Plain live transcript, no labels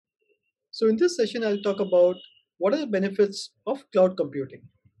So, in this session, I'll talk about what are the benefits of cloud computing.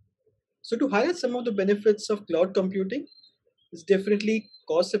 So, to highlight some of the benefits of cloud computing, it's definitely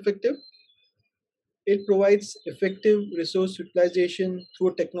cost effective. It provides effective resource utilization through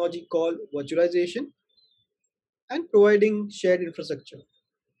a technology called virtualization and providing shared infrastructure.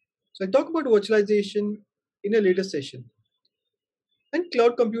 So, I'll talk about virtualization in a later session. And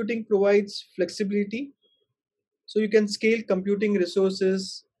cloud computing provides flexibility, so you can scale computing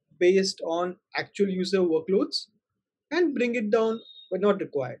resources based on actual user workloads and bring it down when not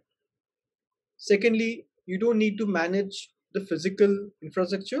required. Secondly, you don't need to manage the physical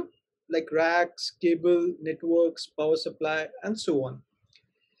infrastructure like racks, cable, networks, power supply, and so on.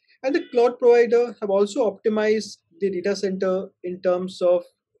 And the cloud provider have also optimized the data center in terms of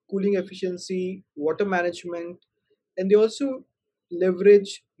cooling efficiency, water management, and they also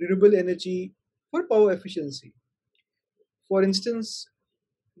leverage renewable energy for power efficiency. For instance,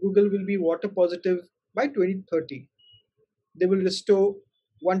 Google will be water positive by 2030. They will restore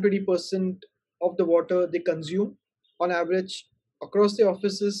 120% of the water they consume on average across the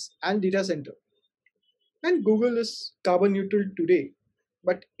offices and data center. And Google is carbon neutral today,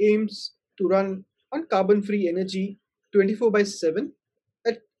 but aims to run on carbon free energy 24 by 7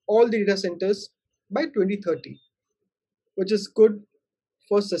 at all the data centers by 2030, which is good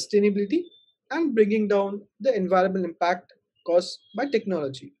for sustainability and bringing down the environmental impact caused by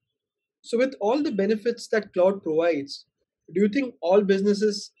technology. So, with all the benefits that cloud provides, do you think all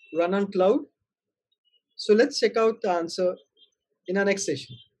businesses run on cloud? So, let's check out the answer in our next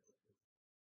session.